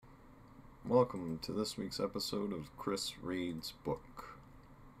Welcome to this week's episode of Chris Reed's Book.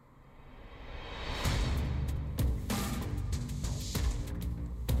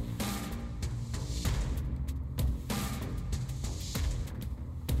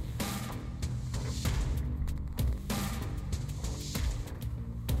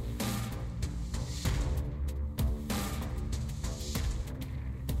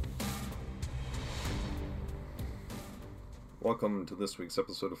 Welcome to this week's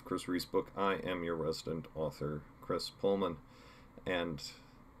episode of Chris Reed's Book. I am your resident author, Chris Pullman, and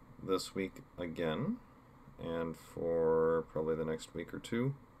this week again, and for probably the next week or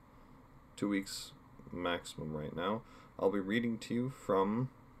 2 weeks maximum right now, I'll be reading to you from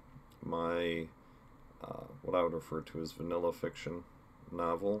my, what I would refer to as vanilla fiction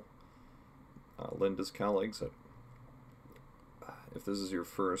novel, Linda's Cal Exit. If this is your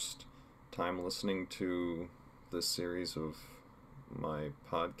first time listening to this series of my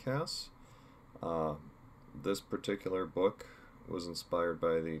podcasts, this particular book was inspired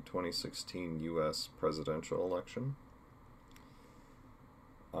by the 2016 U.S. presidential election.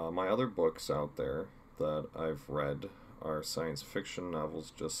 My other books out there that I've read are science fiction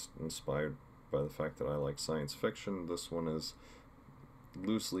novels, just inspired by the fact that I like science fiction. This one is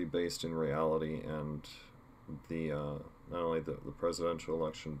loosely based in reality and the not only the presidential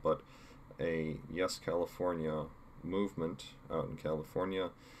election, but a Yes California movement out in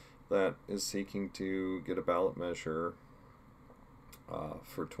California that is seeking to get a ballot measure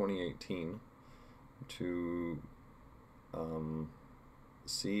for 2018 to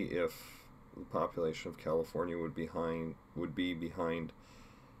see if the population of California would be behind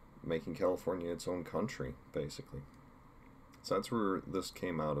making California its own country, basically. So that's where this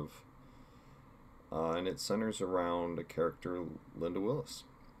came out of, and it centers around a character, Linda Willis.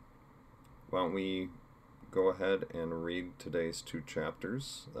 Why don't we go ahead and read today's 2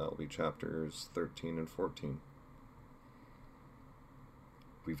 chapters? That'll be chapters 13 and 14.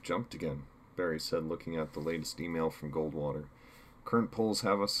 We've jumped again, Barry said, looking at the latest email from Goldwater. Current polls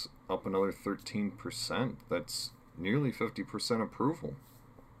have us up another 13%. That's nearly 50% approval.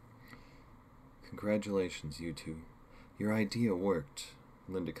 Congratulations, you two. Your idea worked,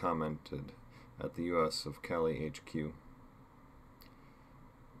 Linda commented at the U.S. of Cali HQ.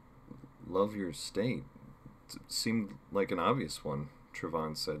 Love your state. It seemed like an obvious one,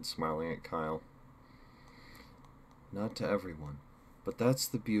 Trevon said, smiling at Kyle. Not to everyone, but that's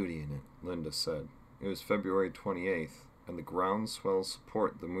the beauty in it, Linda said. It was February 28th, and the groundswell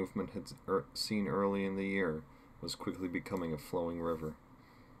support the movement had seen early in the year was quickly becoming a flowing river.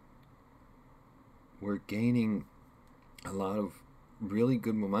 We're gaining a lot of really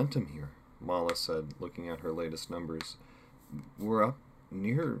good momentum here, Mala said, looking at her latest numbers. We're up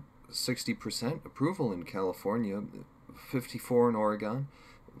near 60% approval in California, 54 in Oregon,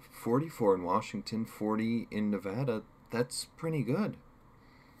 44 in Washington, 40 in Nevada. That's pretty good.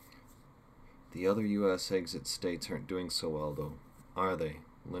 The other U.S. exit states aren't doing so well, though, are they?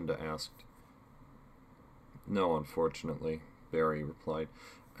 Linda asked. No, unfortunately, Barry replied,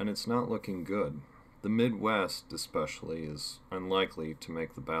 and it's not looking good. The Midwest, especially, is unlikely to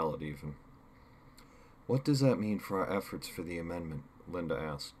make the ballot even. What does that mean for our efforts for the amendment? Linda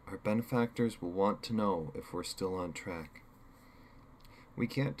asked. Our benefactors will want to know if we're still on track. We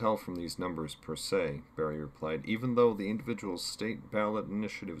can't tell from these numbers per se, Barry replied. Even though the individual state ballot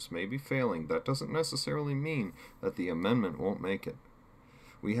initiatives may be failing, that doesn't necessarily mean that the amendment won't make it.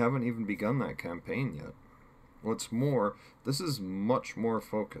 We haven't even begun that campaign yet. What's more, this is much more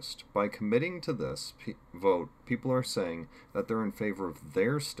focused. By committing to this vote, people are saying that they're in favor of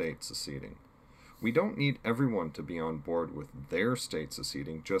their state seceding. We don't need everyone to be on board with their state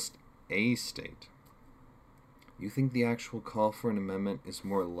seceding, just a state. You think the actual call for an amendment is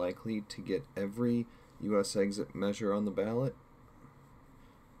more likely to get every U.S. exit measure on the ballot?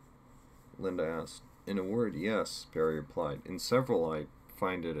 Linda asked. In a word, yes, Barry replied. In several, I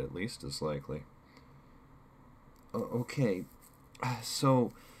find it at least as likely. Okay,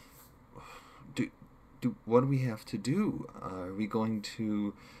 so what do we have to do? Are we going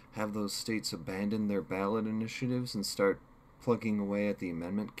to have those states abandon their ballot initiatives and start plugging away at the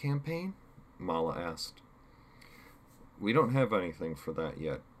amendment campaign? Mala asked. We don't have anything for that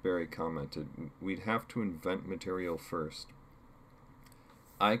yet, Barry commented. We'd have to invent material first.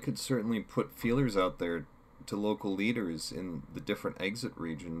 I could certainly put feelers out there to local leaders in the different exit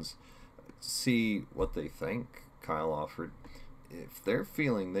regions, see what they think, Kyle offered. If they're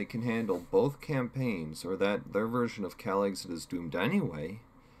feeling they can handle both campaigns, or that their version of Cal Exit is doomed anyway,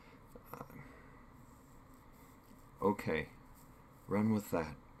 okay, run with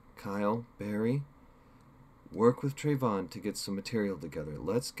that. Kyle, Barry, work with Trayvon to get some material together.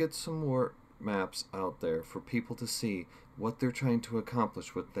 Let's get some more maps out there for people to see what they're trying to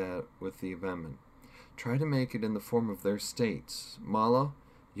accomplish with the amendment. Try to make it in the form of their states. Mala,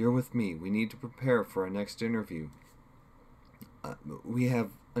 you're with me. We need to prepare for our next interview. We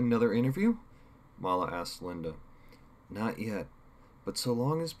have another interview? Mala asked Linda. Not yet. But so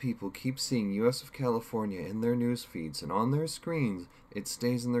long as people keep seeing U.S. of California in their news feeds and on their screens, it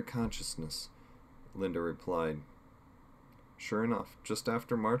stays in their consciousness, Linda replied. Sure enough, just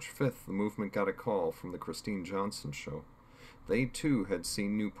after March 5th, the movement got a call from the Christine Johnson show. They, too, had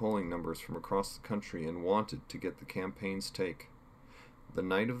seen new polling numbers from across the country and wanted to get the campaign's take. The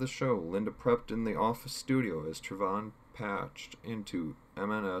night of the show, Linda prepped in the office studio as Trevon patched into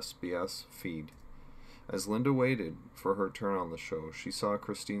MNSBS feed. As Linda waited for her turn on the show, she saw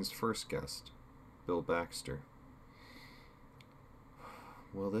Christine's first guest, Bill Baxter.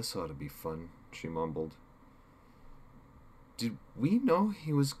 Well, this ought to be fun, she mumbled. Did we know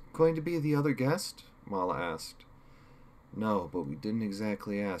he was going to be the other guest? Mala asked. No, but we didn't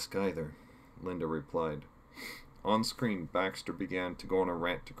exactly ask either, Linda replied. On screen, Baxter began to go on a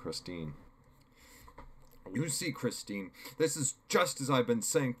rant to Christine. You see, Christine, this is just as I've been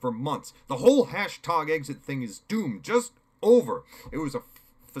saying for months. The whole hashtag exit thing is doomed, just over. It was a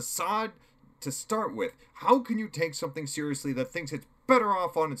facade to start with. How can you take something seriously that thinks it's better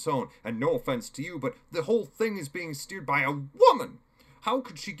off on its own? And no offense to you, but the whole thing is being steered by a woman. How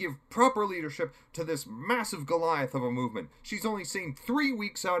could she give proper leadership to this massive Goliath of a movement? She's only seen 3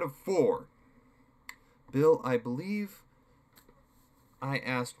 weeks out of 4. Bill, I believe I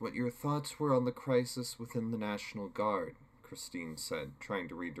asked what your thoughts were on the crisis within the National Guard, Christine said, trying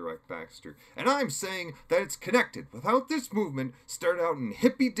to redirect Baxter. And I'm saying that it's connected. Without this movement, started out in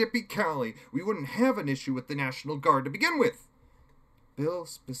hippy-dippy Cali, we wouldn't have an issue with the National Guard to begin with. Bill,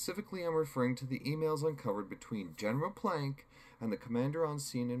 specifically I'm referring to the emails uncovered between General Plank and the commander on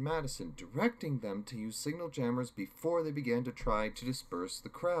scene in Madison, directing them to use signal jammers before they began to try to disperse the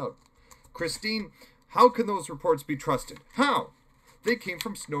crowd. Christine, how can those reports be trusted? How? They came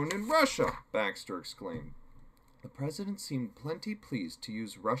from Snowden in Russia, Baxter exclaimed. The president seemed plenty pleased to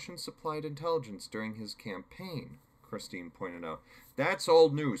use Russian-supplied intelligence during his campaign, Christine pointed out. That's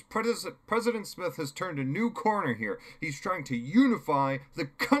old news. President Smith has turned a new corner here. He's trying to unify the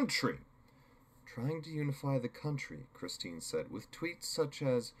country. Trying to unify the country, Christine said, with tweets such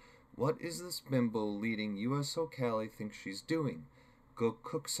as, what is this bimbo leading USO Cali think she's doing? Go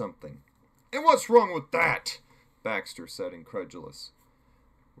cook something. And what's wrong with that? Baxter said, incredulous.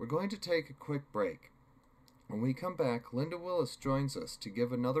 We're going to take a quick break. When we come back, Linda Willis joins us to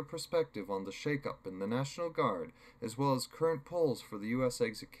give another perspective on the shakeup in the National Guard, as well as current polls for the U.S.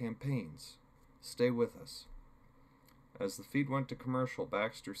 exit campaigns. Stay with us. As the feed went to commercial,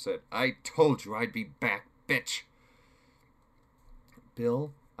 Baxter said, I told you I'd be back, bitch.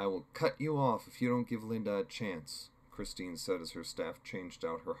 Bill, I will cut you off if you don't give Linda a chance, Christine said as her staff changed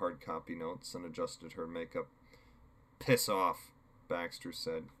out her hard copy notes and adjusted her makeup. Piss off, Baxter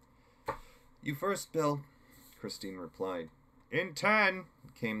said. You first, Bill, Christine replied. In 10,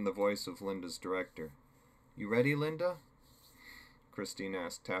 came the voice of Linda's director. You ready, Linda? Christine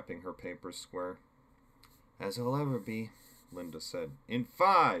asked, tapping her paper square. As I'll ever be, Linda said. In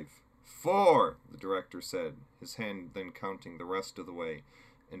 5, 4, the director said, his hand then counting the rest of the way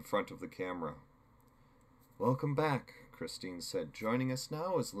in front of the camera. Welcome back, Christine said. Joining us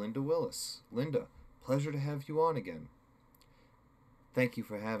now is Linda Willis. Linda, pleasure to have you on again. Thank you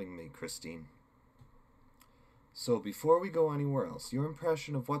for having me, Christine. So, before we go anywhere else, your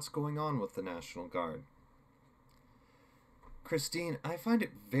impression of what's going on with the National Guard. Christine, I find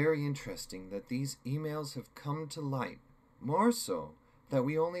it very interesting that these emails have come to light, more so that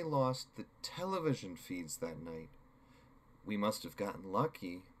we only lost the television feeds that night. We must have gotten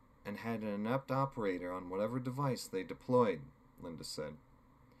lucky and had an inept operator on whatever device they deployed, Linda said.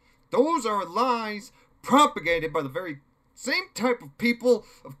 Those are lies propagated by the very same type of people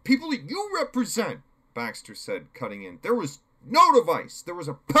you represent, Baxter said, cutting in. There was no device. There was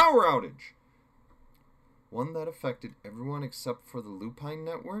a power outage. One that affected everyone except for the Lupine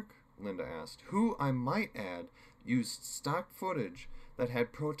network? Linda asked, who, I might add, used stock footage that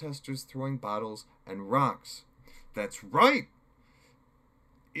had protesters throwing bottles and rocks. That's right.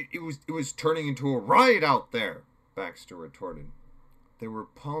 It was turning into a riot out there, Baxter retorted. There were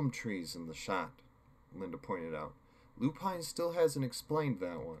palm trees in the shot, Linda pointed out. Lupine still hasn't explained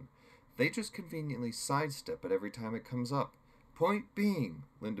that one. They just conveniently sidestep it every time it comes up. Point being,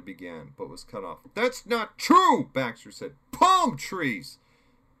 Linda began, but was cut off. That's not true, Baxter said. Palm trees!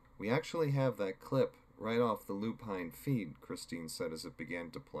 We actually have that clip right off the Lupine feed, Christine said as it began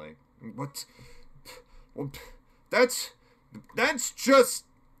to play. What? That's just...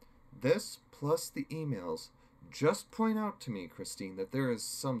 This, plus the emails just point out to me, Christine, that there is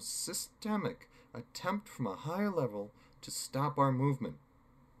some systemic attempt from a higher level to stop our movement.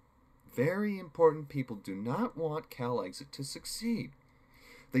 Very important people do not want CalExit to succeed.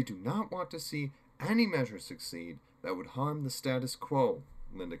 They do not want to see any measure succeed that would harm the status quo,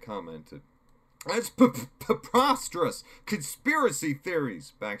 Linda commented. That's preposterous! Conspiracy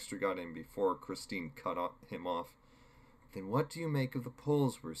theories! Baxter got in before Christine cut him off. Then what do you make of the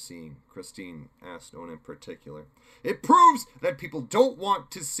polls we're seeing? Christine asked no one in particular. It proves that people don't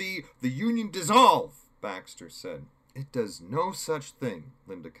want to see the union dissolve, Baxter said. It does no such thing,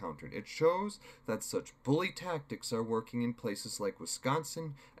 Linda countered. It shows that such bully tactics are working in places like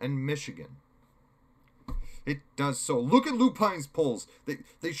Wisconsin and Michigan. It does so. Look at Lupine's polls.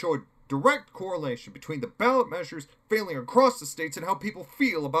 They show a direct correlation between the ballot measures failing across the states and how people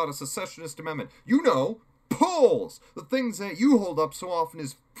feel about a secessionist amendment. You know, polls! The things that you hold up so often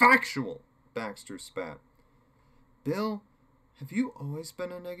is factual, Baxter spat. Bill, have you always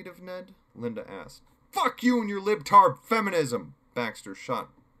been a negative Ned? Linda asked. Fuck you and your libtard feminism! Baxter shot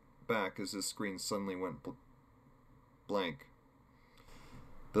back as his screen suddenly went blank.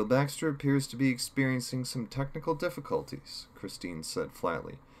 Bill Baxter appears to be experiencing some technical difficulties, Christine said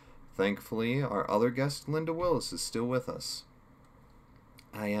flatly. Thankfully, our other guest, Linda Willis, is still with us.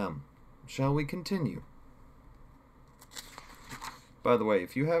 I am. Shall we continue? By the way,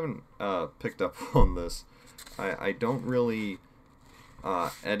 if you haven't picked up on this, I don't really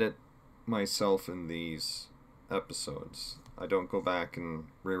edit myself in these episodes. I don't go back and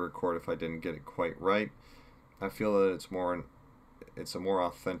re-record if I didn't get it quite right. I feel that it's a more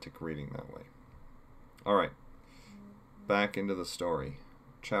authentic reading that way. Alright, back into the story.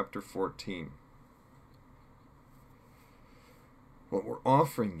 Chapter 14. What we're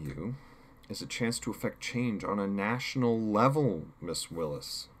offering you is a chance to effect change on a national level, Miss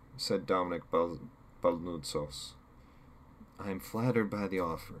Willis, said Dominic Balnuzos. I am flattered by the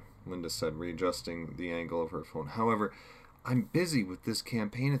offer, Linda said, readjusting the angle of her phone. However, I'm busy with this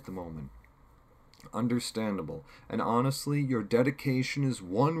campaign at the moment. Understandable. And honestly, your dedication is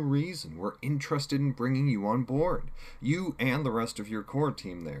one reason we're interested in bringing you on board. You and the rest of your core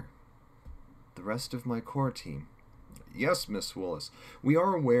team there. The rest of my core team? Yes, Miss Willis. We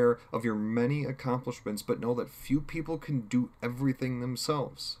are aware of your many accomplishments, but know that few people can do everything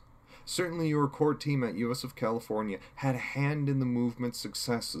themselves. Certainly your core team at U.S. of California had a hand in the movement's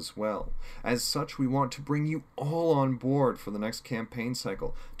success as well. As such, we want to bring you all on board for the next campaign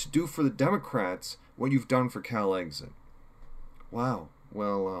cycle, to do for the Democrats what you've done for CalExit. Wow.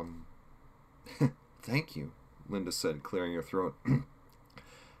 Well, thank you, Linda said, clearing her throat.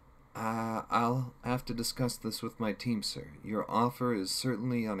 I'll have to discuss this with my team, sir. Your offer is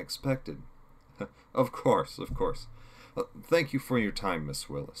certainly unexpected. Of course. Thank you for your time, Miss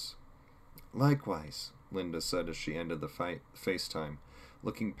Willis. Likewise, Linda said as she ended the FaceTime,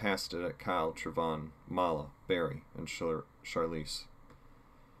 looking past it at Kyle, Trevon, Mala, Barry, and Charlize.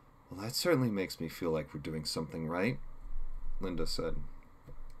 Well, that certainly makes me feel like we're doing something right, Linda said.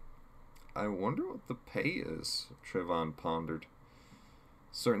 I wonder what the pay is, Trevon pondered.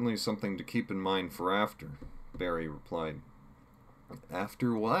 Certainly something to keep in mind for after, Barry replied.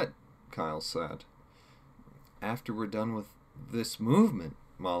 After what? Kyle said. After we're done with this movement,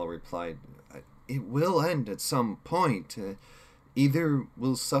 Mala replied. It will end at some point. Either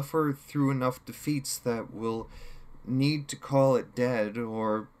we'll suffer through enough defeats that we'll need to call it dead,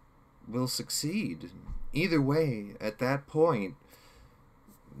 or we'll succeed. Either way, at that point,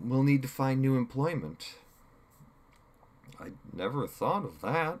 we'll need to find new employment. I never thought of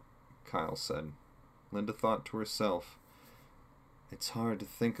that, Kyle said. Linda thought to herself, it's hard to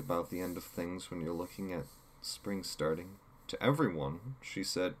think about the end of things when you're looking at spring starting. To everyone, she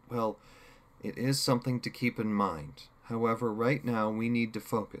said, well, it is something to keep in mind. However, right now we need to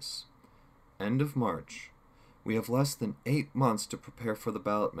focus. End of March. We have less than 8 months to prepare for the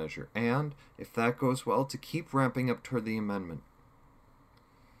ballot measure, and, if that goes well, to keep ramping up toward the amendment.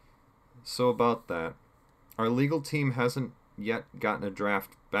 So about that, our legal team hasn't yet gotten a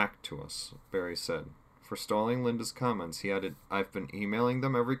draft back to us, Barry said. Forestalling Linda's comments, he added, I've been emailing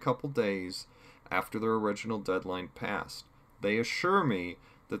them every couple days after their original deadline passed. They assure me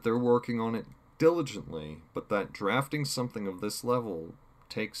that they're working on it diligently, but that drafting something of this level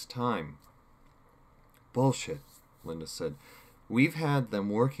takes time. Bullshit, Linda said. We've had them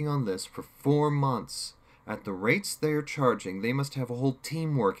working on this for 4 months. At the rates they're charging, they must have a whole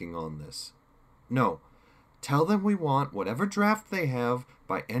team working on this. No. Tell them we want whatever draft they have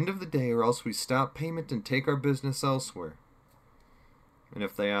by end of the day, or else we stop payment and take our business elsewhere. And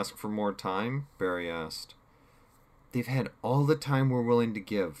if they ask for more time? Barry asked. They've had all the time we're willing to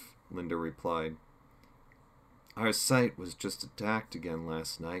give, Linda replied. Our site was just attacked again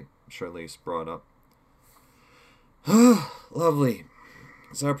last night, Charlize brought up. Lovely.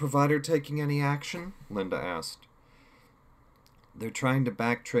 Is our provider taking any action? Linda asked. They're trying to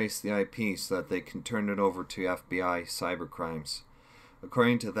backtrace the IP so that they can turn it over to FBI cybercrimes.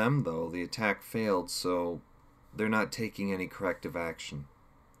 According to them, though, the attack failed, so they're not taking any corrective action.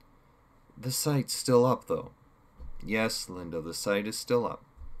 The site's still up, though. Yes, Linda, the site is still up.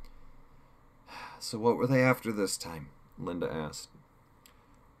 So what were they after this time? Linda asked.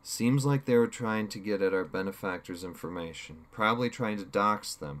 Seems like they were trying to get at our benefactors' information, probably trying to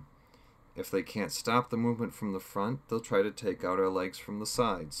dox them. If they can't stop the movement from the front, they'll try to take out our legs from the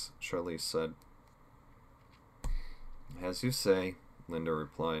sides, Charlize said. As you say, Linda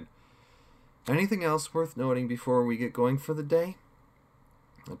replied. Anything else worth noting before we get going for the day?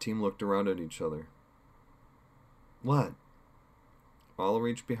 The team looked around at each other. What? Paula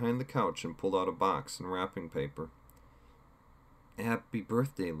reached behind the couch and pulled out a box and wrapping paper. Happy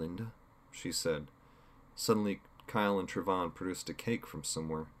birthday, Linda, she said. Suddenly, Kyle and Trevon produced a cake from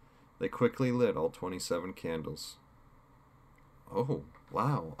somewhere. They quickly lit all 27 candles. Oh,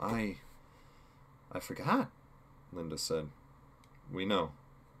 wow, I forgot, Linda said. We know,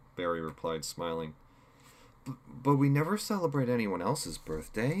 Barry replied, smiling. But we never celebrate anyone else's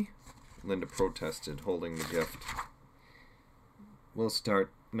birthday, Linda protested, holding the gift. We'll start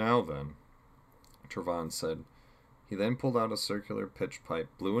now, then, Trevon said. He then pulled out a circular pitch pipe,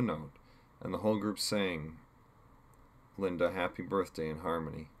 blew a note, and the whole group sang Linda Happy Birthday in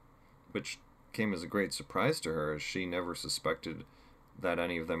harmony, which came as a great surprise to her, as she never suspected that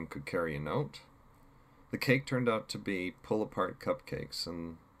any of them could carry a note. The cake turned out to be pull-apart cupcakes,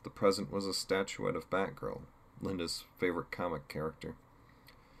 and the present was a statuette of Batgirl, Linda's favorite comic character.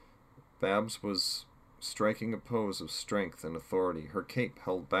 Babs was striking a pose of strength and authority, her cape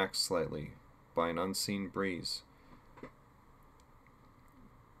held back slightly by an unseen breeze.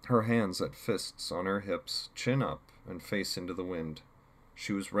 Her hands at fists on her hips, chin up and face into the wind.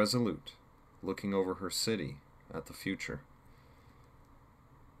 She was resolute, looking over her city at the future.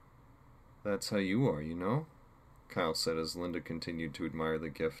 That's how you are, you know, Kyle said as Linda continued to admire the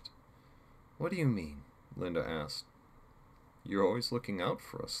gift. What do you mean? Linda asked. You're always looking out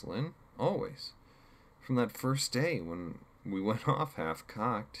for us, Lynn. Always. From that first day when we went off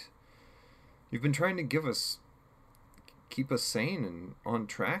half-cocked. You've been trying to keep us sane and on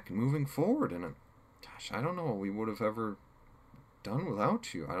track and moving forward. And gosh, I don't know what we would have ever done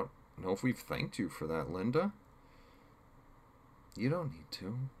without you. I don't know if we've thanked you for that, Linda. You don't need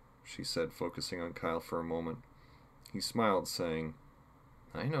to, she said, focusing on Kyle for a moment. He smiled, saying,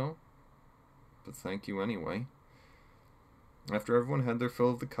 I know, but thank you anyway. After everyone had their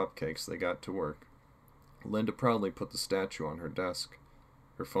fill of the cupcakes, they got to work. Linda proudly put the statue on her desk.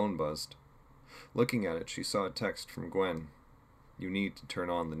 Her phone buzzed. Looking at it, she saw a text from Gwen. You need to turn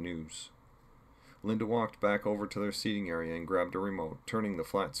on the news. Linda walked back over to their seating area and grabbed a remote, turning the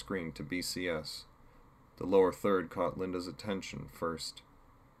flat screen to BCS. The lower third caught Linda's attention first.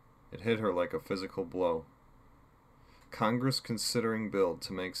 It hit her like a physical blow. Congress considering bill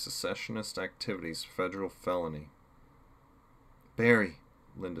to make secessionist activities federal felony. Barry,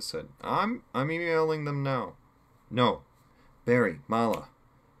 Linda said. I'm emailing them now. No. Barry, Mala.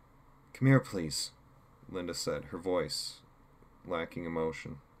 Come here, please, Linda said, her voice lacking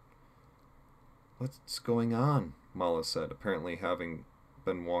emotion. What's going on? Mala said, apparently having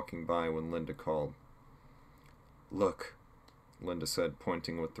been walking by when Linda called. Look, Linda said,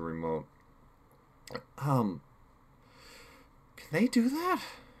 pointing with the remote. Can they do that?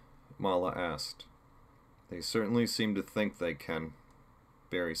 Mala asked. They certainly seem to think they can,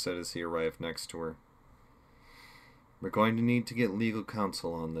 Barry said as he arrived next to her. We're going to need to get legal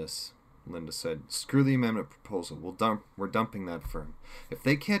counsel on this, Linda said. Screw the amendment proposal. We're dumping that firm. If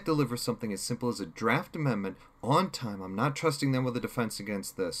they can't deliver something as simple as a draft amendment on time, I'm not trusting them with a defense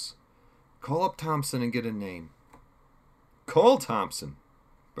against this. Call up Thompson and get a name. Call Thompson?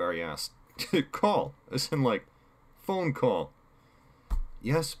 Barry asked. Call? As in, like, phone call.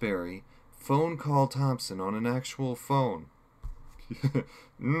 Yes, Barry. Phone call Thompson on an actual phone.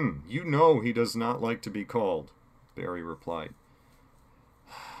 You know he does not like to be called, Barry replied.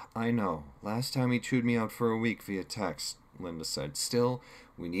 I know. Last time he chewed me out for a week via text, Linda said. Still,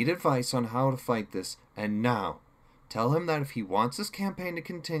 we need advice on how to fight this, and now. Tell him that if he wants this campaign to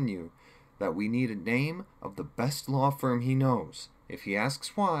continue, that we need a name of the best law firm he knows. If he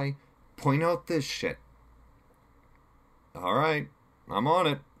asks why, point out this shit. All right, I'm on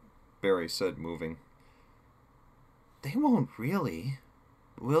it, Barry said, moving. They won't really,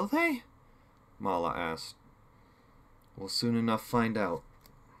 will they? Mala asked. We'll soon enough find out.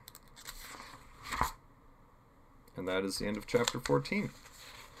 And that is the end of chapter 14.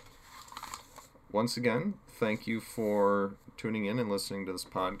 Once again, thank you for tuning in and listening to this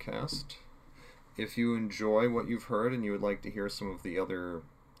podcast. If you enjoy what you've heard and you would like to hear some of the other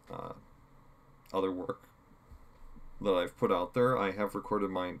work that I've put out there, I have recorded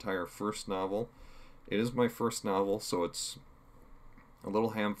my entire first novel. It is my first novel, so it's a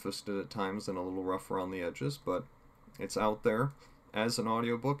little ham-fisted at times and a little rough around the edges, but it's out there as an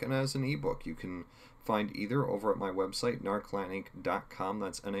audiobook and as an ebook. You can find either over at my website, narclaninc.com.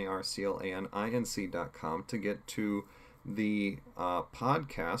 That's narclaninc.com. To get to the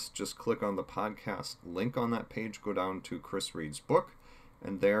podcast, just click on the podcast link on that page, go down to Chris Reed's book,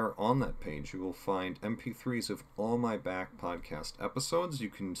 and there on that page you will find MP3s of all my back podcast episodes. You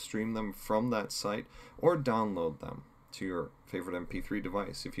can stream them from that site or download them to your favorite MP3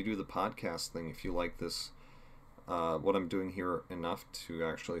 device. If you do the podcast thing, if you like this, what I'm doing here enough to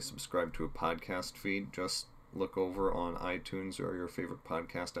actually subscribe to a podcast feed, just look over on iTunes or your favorite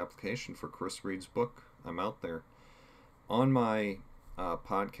podcast application for Chris Reed's book. I'm out there. On my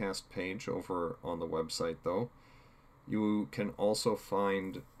podcast page over on the website, though, you can also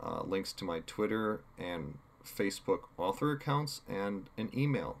find links to my Twitter and Facebook author accounts and an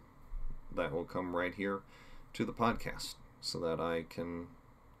email that will come right here to the podcast so that I can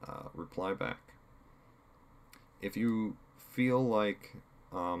reply back. If you feel like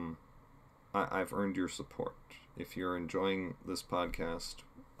I've earned your support, if you're enjoying this podcast,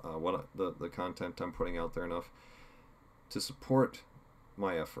 the content I'm putting out there enough to support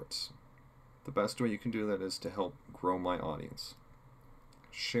my efforts, the best way you can do that is to help grow my audience.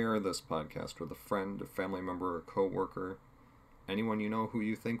 Share this podcast with a friend, a family member, a coworker, anyone you know who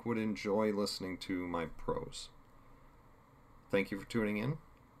you think would enjoy listening to my prose. Thank you for tuning in.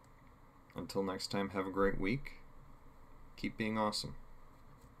 Until next time, have a great week. Keep being awesome.